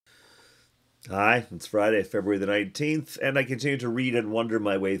Hi, it's Friday, February the 19th, and I continue to read and wonder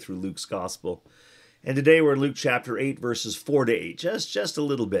my way through Luke's Gospel. And today we're in Luke chapter 8, verses 4 to 8. Just a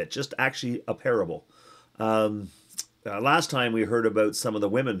little bit, just actually a parable. Um, Last time we heard about some of the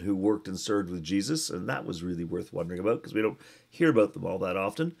women who worked and served with Jesus, and that was really worth wondering about because we don't hear about them all that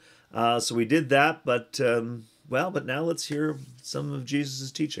often. So we did that, but now let's hear some of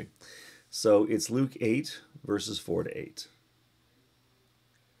Jesus' teaching. So it's Luke 8, verses 4 to 8.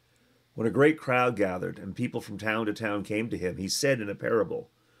 When a great crowd gathered and people from town to town came to him, he said in a parable,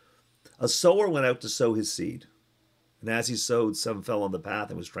 a sower went out to sow his seed. And as he sowed, some fell on the path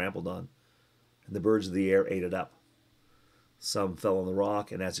and was trampled on, and the birds of the air ate it up. Some fell on the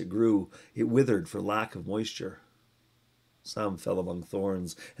rock, and as it grew, it withered for lack of moisture. Some fell among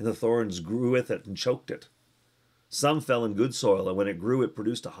thorns, and the thorns grew with it and choked it. Some fell in good soil, and when it grew, it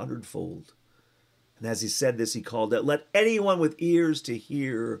produced 100-fold. And as he said this, he called out, let anyone with ears to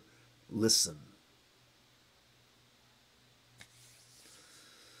hear listen.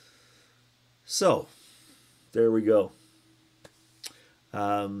 So, there we go.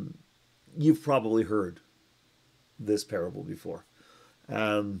 You've probably heard this parable before.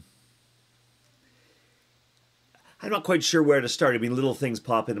 Um, I'm not quite sure where to start. I mean, little things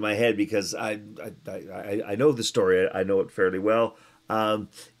pop into my head because I know the story. I know it fairly well.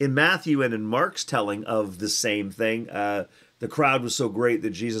 In Matthew and in Mark's telling of the same thing, the crowd was so great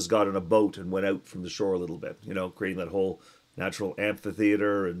that Jesus got in a boat and went out from the shore a little bit, creating that whole natural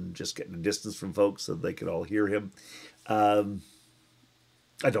amphitheater and just getting a distance from folks so they could all hear him. Um,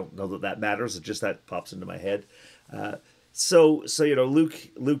 I don't know that matters. It just that pops into my head. So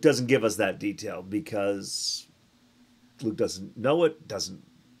Luke doesn't give us that detail because Luke doesn't know it, doesn't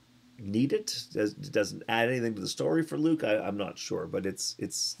need it, doesn't add anything to the story for Luke. I'm not sure, but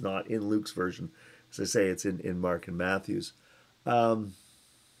it's not in Luke's version. As I say, it's in Mark and Matthew's. Um,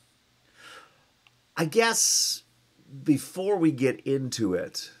 I guess before we get into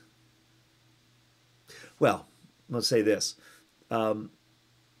it, well, let's say this. Um,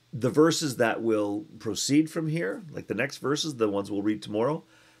 the verses that will proceed from here, like the next verses, the ones we'll read tomorrow,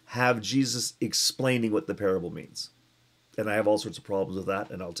 have Jesus explaining what the parable means. And I have all sorts of problems with that,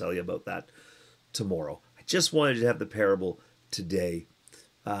 and I'll tell you about that tomorrow. I just wanted to have the parable today.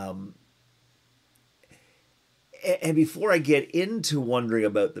 Um, and before I get into wondering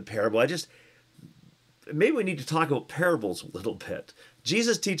about the parable, maybe we need to talk about parables a little bit.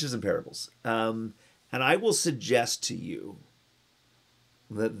 Jesus teaches in parables. And I will suggest to you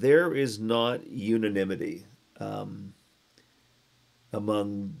that there is not unanimity um,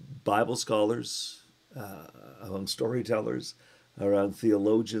 among Bible scholars, among storytellers, around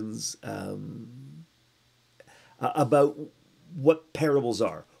theologians, about what parables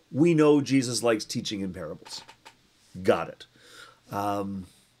are. We know Jesus likes teaching in parables. Got it. Um,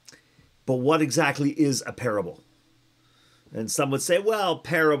 but what exactly is a parable? And some would say, well,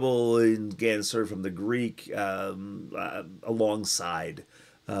 parable, again, sort of from the Greek, alongside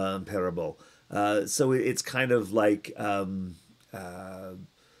parable. So it's kind of like a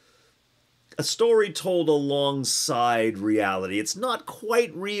story told alongside reality. It's not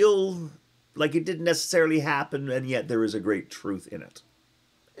quite real, like it didn't necessarily happen, and yet there is a great truth in it.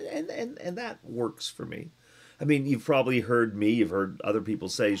 And that works for me. I mean, you've probably heard me, you've heard other people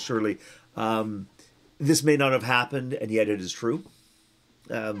say, surely, this may not have happened, and yet it is true.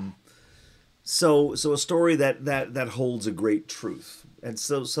 Um, so a story that holds a great truth, and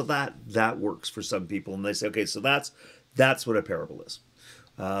so that works for some people, and they say, okay, so that's what a parable is.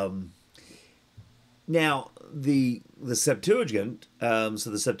 Um, Now the Septuagint, so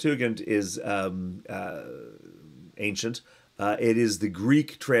the Septuagint is ancient. It is the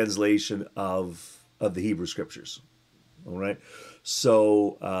Greek translation of the Hebrew Scriptures. All right.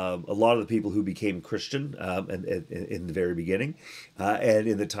 So a lot of the people who became Christian in the very beginning, and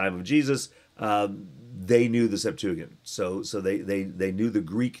in the time of Jesus, they knew the Septuagint. So they knew the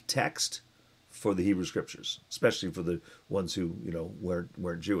Greek text for the Hebrew Scriptures, especially for the ones who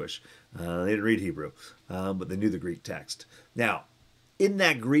weren't Jewish. They didn't read Hebrew, but they knew the Greek text. Now, in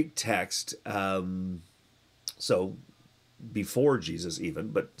that Greek text, so before Jesus even,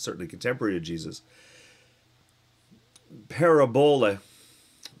 but certainly contemporary to Jesus, parabola,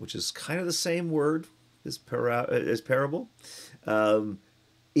 which is kind of the same word as parable. Um,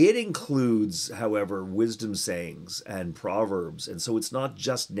 it includes, however, wisdom sayings and proverbs. And so it's not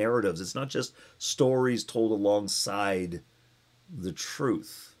just narratives, it's not just stories told alongside the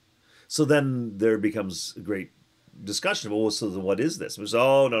truth. So then there becomes a great discussion of, well, so then what is this? It was,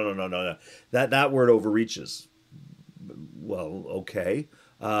 oh, no. That word overreaches. Well, okay.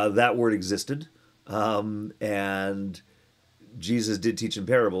 That word existed. And Jesus did teach in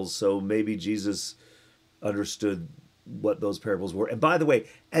parables, so maybe Jesus understood what those parables were. And by the way,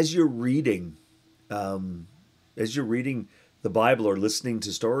 um, as you're reading the Bible or listening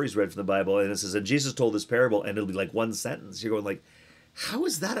to stories read from the Bible, and it says, and Jesus told this parable, and it'll be like one sentence. You're going like, how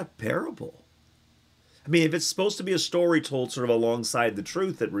is that a parable? I mean, if it's supposed to be a story told sort of alongside the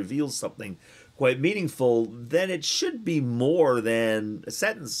truth that reveals something quite meaningful, then it should be more than a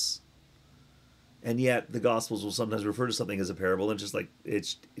sentence. And yet, the Gospels will sometimes refer to something as a parable, and just like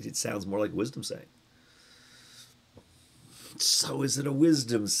it sounds more like wisdom saying. So, is it a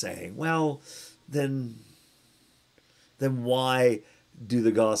wisdom saying? Well, then why do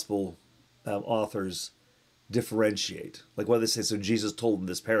the Gospel authors differentiate? Like, what do they say? So Jesus told them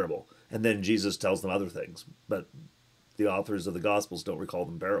this parable, and then Jesus tells them other things, but the authors of the Gospels don't call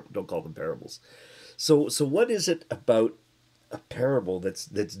them parables. So what is it about a parable that's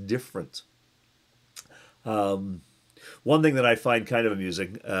different? One thing that I find kind of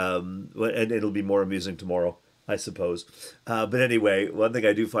amusing, and it'll be more amusing tomorrow, I suppose. But anyway, one thing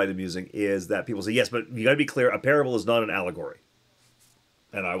I do find amusing is that people say, yes, but you got to be clear, a parable is not an allegory.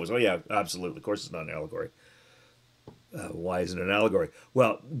 And I was, oh yeah, absolutely, of course it's not an allegory. Why isn't it an allegory?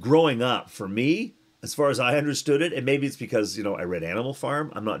 Well, growing up, for me, as far as I understood it, and maybe it's because, I read Animal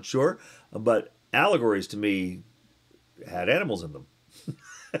Farm, I'm not sure, but allegories to me had animals in them.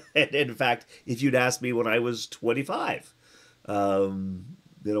 And in fact, if you'd asked me when I was 25,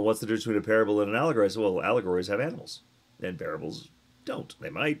 what's the difference between a parable and an allegory? I said, well, allegories have animals, and parables don't. They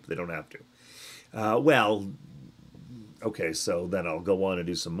might, they don't have to. Okay, so then I'll go on and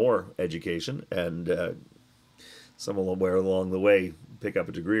do some more education, and somewhere along the way pick up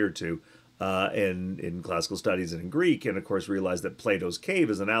a degree or two in classical studies and in Greek, and of course realize that Plato's cave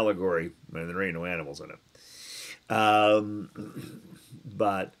is an allegory, and there ain't no animals in it.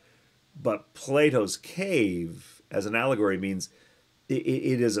 But Plato's cave as an allegory means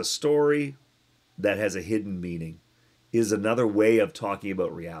it is a story that has a hidden meaning, is another way of talking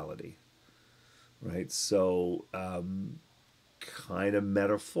about reality, right? So kind of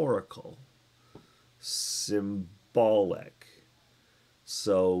metaphorical, symbolic.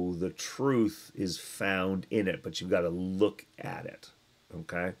 So the truth is found in it, but you've got to look at it,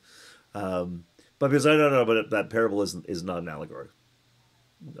 okay? But because I don't know, but that parable is not an allegory.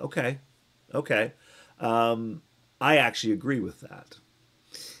 Okay. I actually agree with that.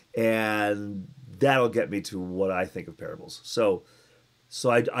 And that'll get me to what I think of parables. So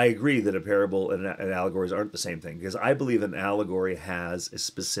I agree that a parable and allegories aren't the same thing, because I believe an allegory has a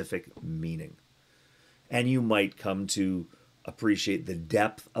specific meaning. And you might come to appreciate the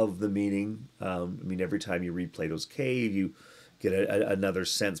depth of the meaning. Every time you read Plato's Cave, you get another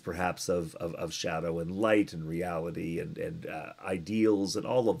sense perhaps of shadow and light and reality and ideals and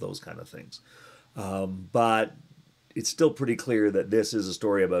all of those kind of things. But it's still pretty clear that this is a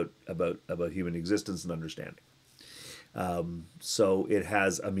story about human existence and understanding. So it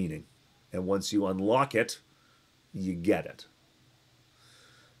has a meaning. And once you unlock it, you get it.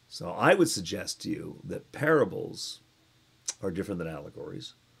 So I would suggest to you that parables are different than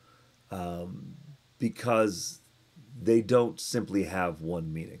allegories, because they don't simply have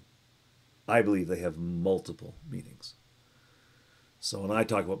one meaning. I believe they have multiple meanings. So when I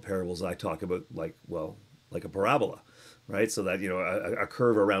talk about parables, I talk about like a parabola, right? So that, a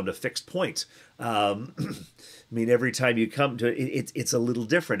curve around a fixed point. Every time you come to it, it's a little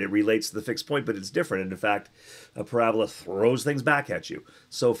different. It relates to the fixed point, but it's different. And in fact, a parabola throws things back at you.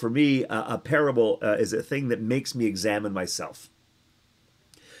 So for me, a parable is a thing that makes me examine myself,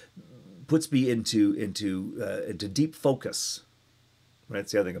 puts me into deep focus. Right?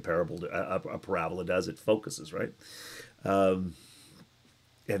 That's the other thing a parabola does. It focuses, right?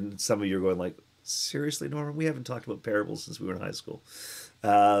 And some of you are going like, seriously, Norman, we haven't talked about parables since we were in high school.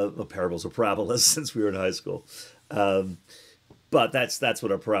 Parables or parabolas since we were in high school. But that's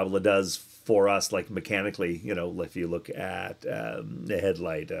what a parabola does for us, like mechanically, if you look at a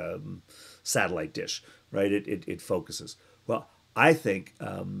headlight, satellite dish, right? It focuses. Well, I think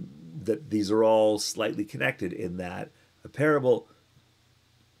that these are all slightly connected in that a parable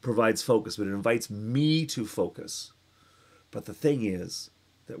provides focus, but it invites me to focus. But the thing is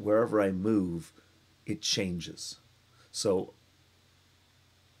that wherever I move, it changes. So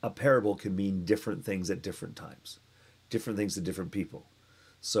a parable can mean different things at different times, different things to different people.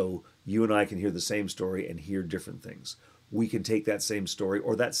 So you and I can hear the same story and hear different things. We can take that same story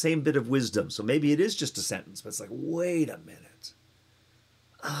or that same bit of wisdom. So maybe it is just a sentence, but it's like, wait a minute.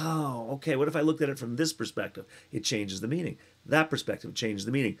 Oh, okay, what if I looked at it from this perspective? It changes the meaning. That perspective changes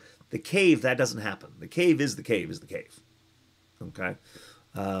the meaning. The cave, that doesn't happen. The cave is the cave is the cave. Okay?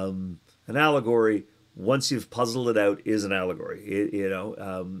 An allegory once you've puzzled it out, is an allegory.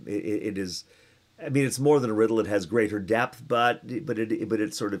 It is. I mean, it's more than a riddle. It has greater depth, but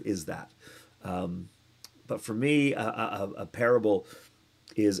it sort of is that. But for me, a parable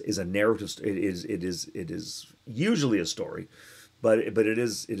is a narrative. It is usually a story, but it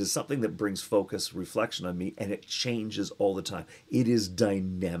is something that brings focus, reflection on me, and it changes all the time. It is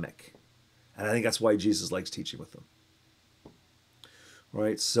dynamic, and I think that's why Jesus likes teaching with them.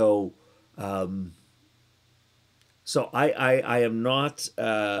 Right, so I am not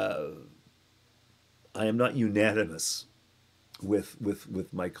unanimous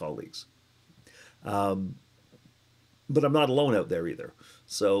with my colleagues. But I'm not alone out there either.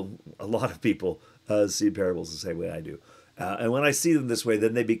 So a lot of people see parables the same way I do. And when I see them this way,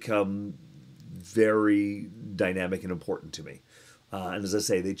 then they become very dynamic and important to me. And as I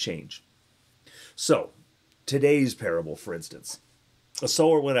say, they change. So today's parable, for instance, a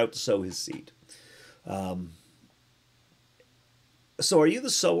sower went out to sow his seed. So are you the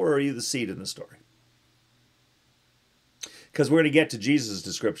sower or are you the seed in the story? Because we're going to get to Jesus'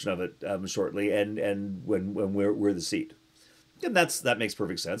 description of it shortly, and when we're the seed, and that makes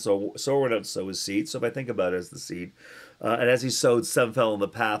perfect sense. So sower went out to sow his seed. So if I think about it as the seed, and as he sowed, some fell on the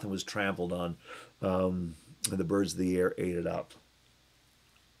path and was trampled on, and the birds of the air ate it up.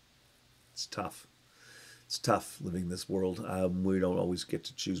 It's tough. It's tough living in this world. We don't always get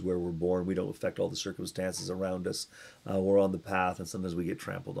to choose where we're born. We don't affect all the circumstances around us. We're on the path, and sometimes we get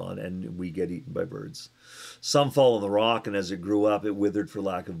trampled on, and we get eaten by birds. Some fall on the rock, and as it grew up, it withered for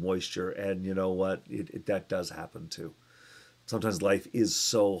lack of moisture. And you know what? That does happen too. Sometimes life is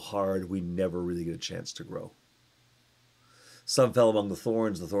so hard, we never really get a chance to grow. Some fell among the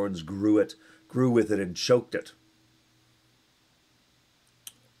thorns. The thorns grew with it, and choked it.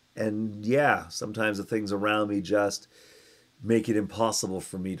 And yeah, sometimes the things around me just make it impossible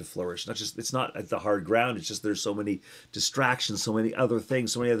for me to flourish. It's not at the hard ground. It's just there's so many distractions, so many other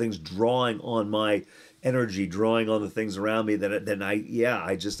things drawing on my energy, drawing on the things around me that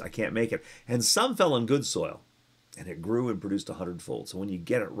I can't make it. And some fell on good soil, and it grew and produced 100-fold. So when you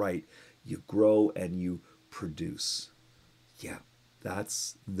get it right, you grow and you produce. Yeah,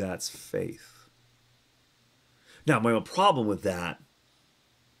 that's faith. Now, my own problem with that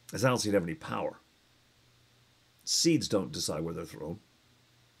is I don't seem to have any power. Seeds don't decide where they're thrown,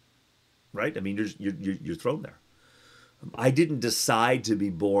 right? I mean, you're thrown there. I didn't decide to be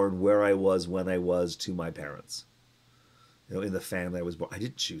born where I was when I was to my parents. In the family I was born. I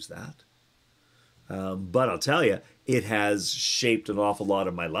didn't choose that. But I'll tell you, it has shaped an awful lot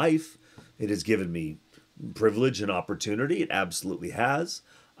of my life. It has given me privilege and opportunity. It absolutely has.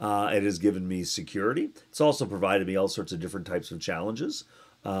 It has given me security. It's also provided me all sorts of different types of challenges.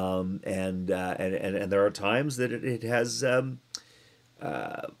 And there are times that it has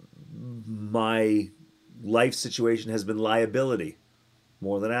my life situation has been liability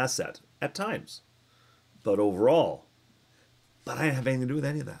more than asset at times, but overall, I didn't have anything to do with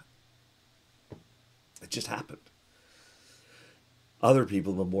any of that. It just happened. Other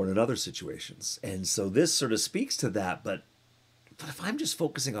people have been born in other situations, and so this sort of speaks to that. But if I'm just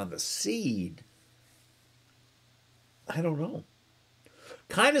focusing on the seed, I don't know.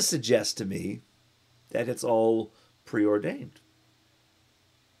 Kind of suggests to me that it's all preordained.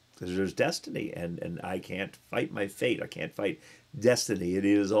 Because there's destiny, and I can't fight my fate. I can't fight destiny. It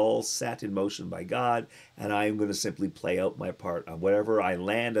is all set in motion by God, and I'm going to simply play out my part on whatever I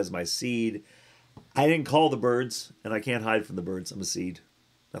land as my seed. I didn't call the birds, and I can't hide from the birds. I'm a seed.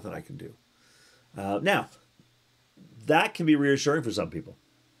 Nothing I can do. Now, that can be reassuring for some people.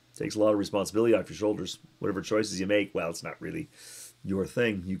 It takes a lot of responsibility off your shoulders. Whatever choices you make, well, it's not really your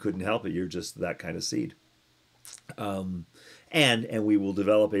thing. You couldn't help it. You're just that kind of seed. And we will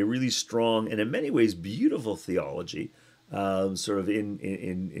develop a really strong and in many ways beautiful theology, sort of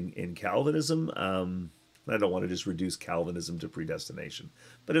in Calvinism. I don't want to just reduce Calvinism to predestination,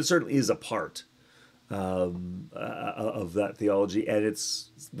 but it certainly is a part of that theology, and it's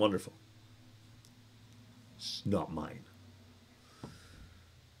wonderful. It's not mine.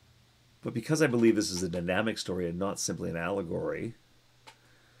 But because I believe this is a dynamic story and not simply an allegory,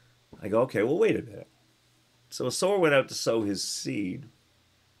 I go, okay, well, wait a minute. So a sower went out to sow his seed.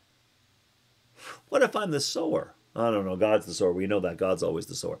 What if I'm the sower? I don't know. God's the sower. We know that. God's always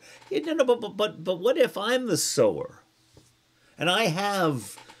the sower. But what if I'm the sower? And I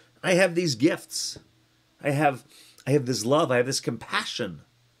have these gifts. I have this love. I have this compassion.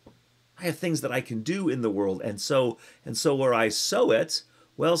 I have things that I can do in the world. And so where I sow it,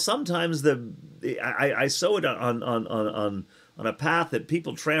 well, sometimes I sow it on a path that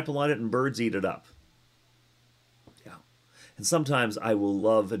people trample on it and birds eat it up. Yeah. And sometimes I will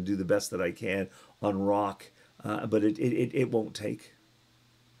love and do the best that I can on rock, but it won't take.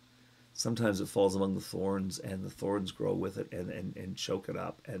 Sometimes it falls among the thorns, and the thorns grow with it and choke it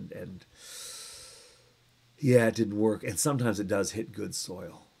up. And yeah, it didn't work. And sometimes it does hit good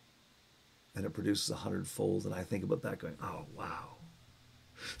soil, and it produces 100-fold. And I think about that going, oh, wow.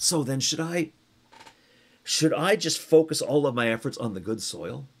 So then should I just focus all of my efforts on the good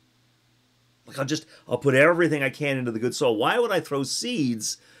soil? Like I'll put everything I can into the good soil. Why would I throw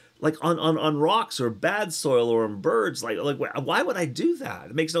seeds like on rocks or bad soil or on birds? Like why would I do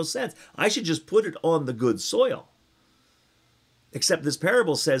that? It makes no sense. I should just put it on the good soil. Except this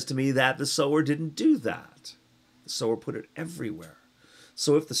parable says to me that the sower didn't do that. The sower put it everywhere.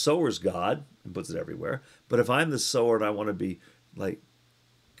 So if the sower's God and puts it everywhere, but if I'm the sower and I want to be like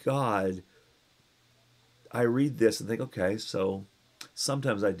God, I read this and think, okay, so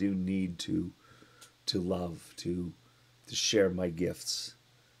sometimes I do need to love, to share my gifts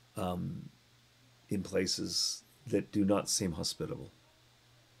in places that do not seem hospitable.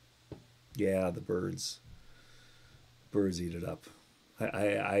 Yeah, the birds eat it up.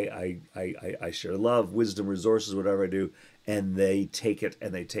 I share love, wisdom, resources, whatever I do, and they take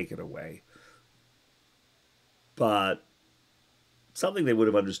it away. But something they would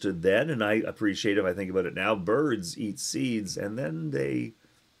have understood then, and I appreciate if I think about it now, birds eat seeds and then they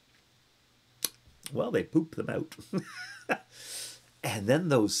poop them out. And then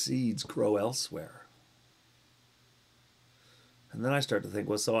those seeds grow elsewhere. And then I start to think,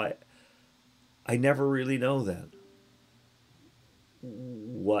 well, so I never really know then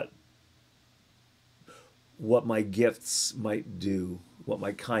what my gifts might do, what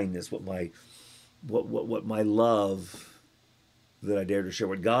my kindness, what my love that I dare to share,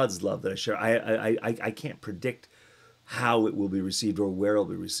 what God's love that I share. I can't predict how it will be received or where it will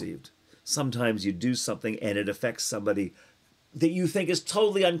be received. Sometimes you do something and it affects somebody that you think is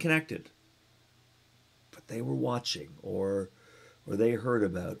totally unconnected, but they were watching, or they heard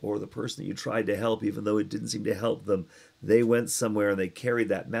about, or the person that you tried to help, even though it didn't seem to help them, they went somewhere and they carried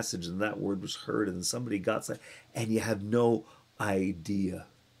that message and that word was heard and somebody got some, and you have no idea.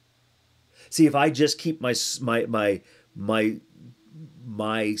 See, if I just keep my seeds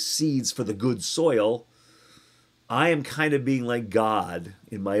for the good soil, I am kind of being like God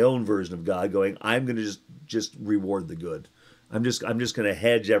in my own version of God, going, I'm going to just reward the good. I'm just going to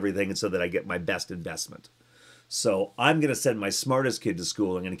hedge everything so that I get my best investment. So I'm going to send my smartest kid to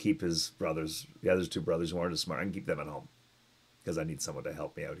school. I'm going to keep his brothers, the other two brothers who aren't as smart, I can keep them at home because I need someone to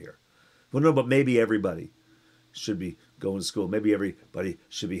help me out here. Well, no, but maybe everybody should be going to school. Maybe everybody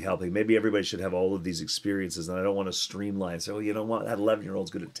should be helping. Maybe everybody should have all of these experiences. And I don't want to streamline. So, you know what? That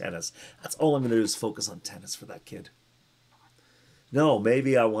 11-year-old's good at tennis. That's all I'm going to do is focus on tennis for that kid. No,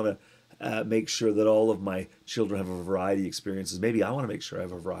 maybe I want to make sure that all of my children have a variety of experiences. Maybe I want to make sure I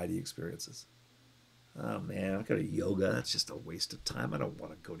have a variety of experiences. Oh, man, I go to yoga. That's just a waste of time. I don't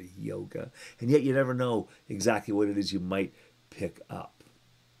want to go to yoga. And yet you never know exactly what it is you might pick up.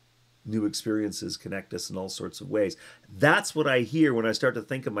 New experiences connect us in all sorts of ways. That's what I hear when I start to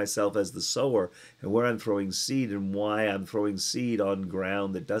think of myself as the sower and where I'm throwing seed and why I'm throwing seed on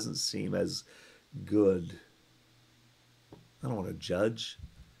ground that doesn't seem as good. I don't want to judge.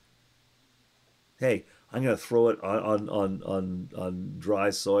 Hey, I'm going to throw it on dry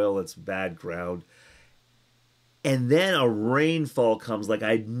soil that's bad ground. And then a rainfall comes like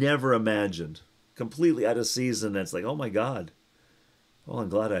I'd never imagined. Completely out of season. And it's like, oh my God. Well, I'm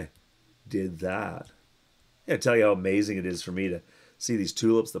glad I did that. I tell you how amazing it is for me to see these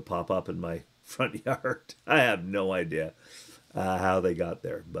tulips that pop up in my front yard. I have no idea how they got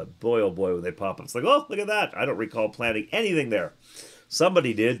there. But boy, oh boy, when they pop up, it's like, oh, look at that. I don't recall planting anything there.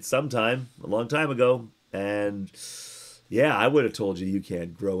 Somebody did sometime, a long time ago. And yeah, I would have told you you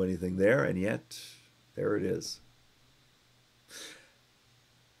can't grow anything there. And yet, there it is.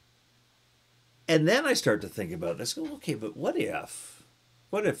 And then I start to think about this. Go, okay, but what if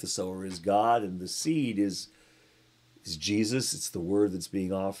the sower is God and the seed is Jesus? It's the word that's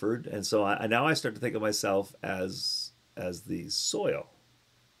being offered. And so now I start to think of myself as the soil.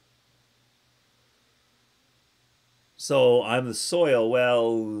 So I'm the soil.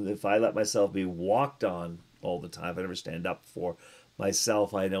 Well, if I let myself be walked on all the time, if I never stand up for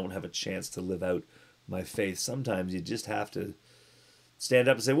myself, I don't have a chance to live out my faith. Sometimes you just have to stand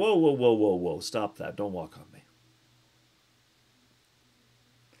up and say, whoa, whoa, whoa, whoa, whoa, stop that. Don't walk on me.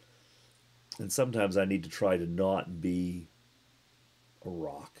 And sometimes I need to try to not be a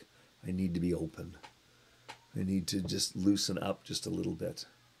rock. I need to be open. I need to just loosen up just a little bit.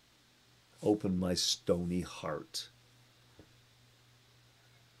 Open my stony heart.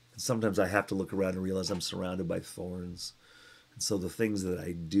 And sometimes I have to look around and realize I'm surrounded by thorns. And so the things that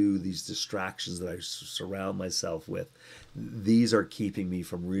I do, these distractions that I surround myself with, these are keeping me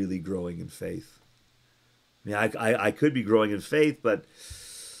from really growing in faith. I mean, I could be growing in faith, but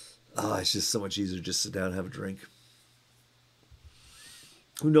it's just so much easier to just sit down and have a drink.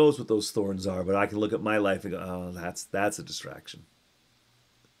 Who knows what those thorns are, but I can look at my life and go, oh, that's a distraction.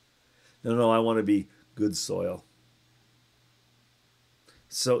 No, I want to be good soil.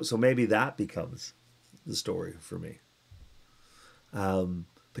 So maybe that becomes the story for me.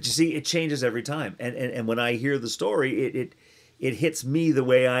 But you see, it changes every time. And when I hear the story, it hits me the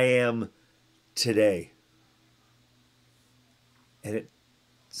way I am today. And it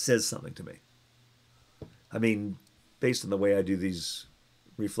says something to me. I mean, based on the way I do these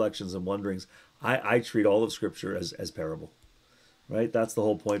reflections and wonderings, I treat all of Scripture as parable. Right? That's the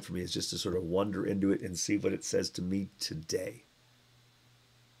whole point for me, is just to sort of wander into it and see what it says to me today.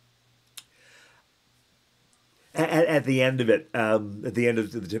 At the end of it, at the end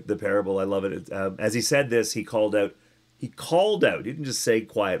of the parable, I love it. As he said this, he called out, he didn't just say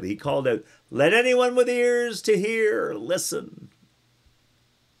quietly, he called out, "Let anyone with ears to hear, listen."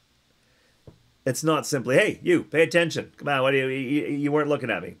 It's not simply, "Hey, you, pay attention. Come on, what do you weren't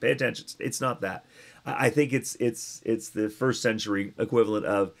looking at me. Pay attention." It's not that. I think it's the first century equivalent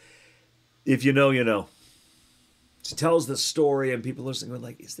of, if you know, you know. She tells the story, and people are listening, going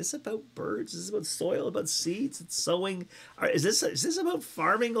like, "Is this about birds? Is this about soil? About seeds? It's sowing? Is this about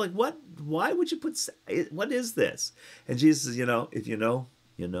farming? Like what? Why would you put? What is this?" And Jesus says, if you know,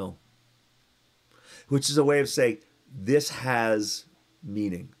 you know," which is a way of saying this has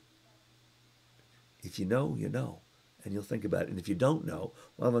meaning. If you know, you know, and you'll think about it. And if you don't know,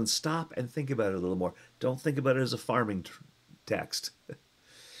 well, then stop and think about it a little more. Don't think about it as a farming text.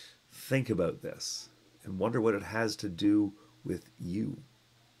 Think about this. And wonder what it has to do with you.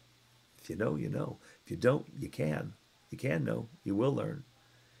 If you know, you know. If you don't, you can. You can know. You will learn.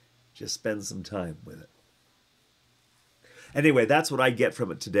 Just spend some time with it. Anyway, that's what I get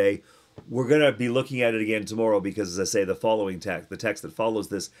from it today. We're going to be looking at it again tomorrow because, as I say, the following text, the text that follows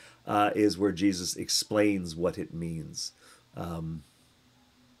this, is where Jesus explains what it means. And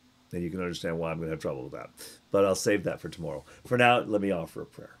you can understand why I'm going to have trouble with that. But I'll save that for tomorrow. For now, let me offer a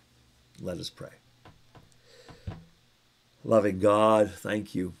prayer. Let us pray. Loving God,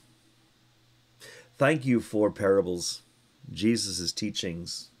 thank you. Thank you for parables, Jesus'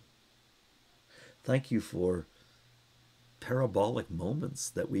 teachings. Thank you for parabolic moments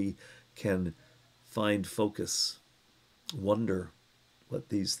that we can find focus, wonder what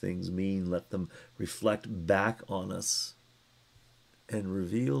these things mean, let them reflect back on us and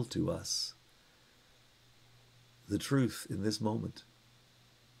reveal to us the truth in this moment.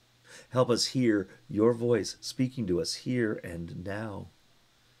 Help us hear your voice speaking to us here and now,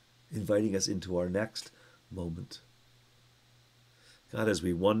 inviting us into our next moment. God, as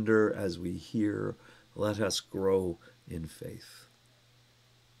we wonder, as we hear, let us grow in faith.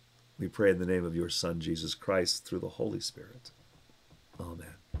 We pray in the name of your Son, Jesus Christ, through the Holy Spirit.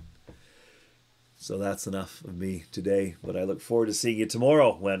 Amen. So that's enough of me today, but I look forward to seeing you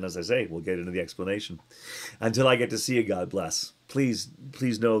tomorrow when, as I say, we'll get into the explanation. Until I get to see you, God bless. Please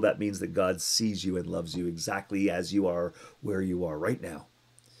know that means that God sees you and loves you exactly as you are, where you are right now.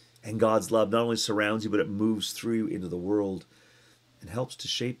 And God's love not only surrounds you, but it moves through you into the world and helps to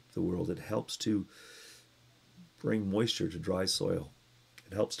shape the world. It helps to bring moisture to dry soil.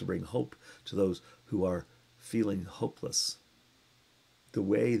 It helps to bring hope to those who are feeling hopeless. The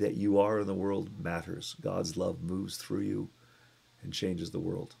way that you are in the world matters. God's love moves through you and changes the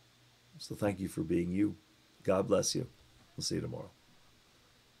world. So thank you for being you. God bless you. We'll see you tomorrow.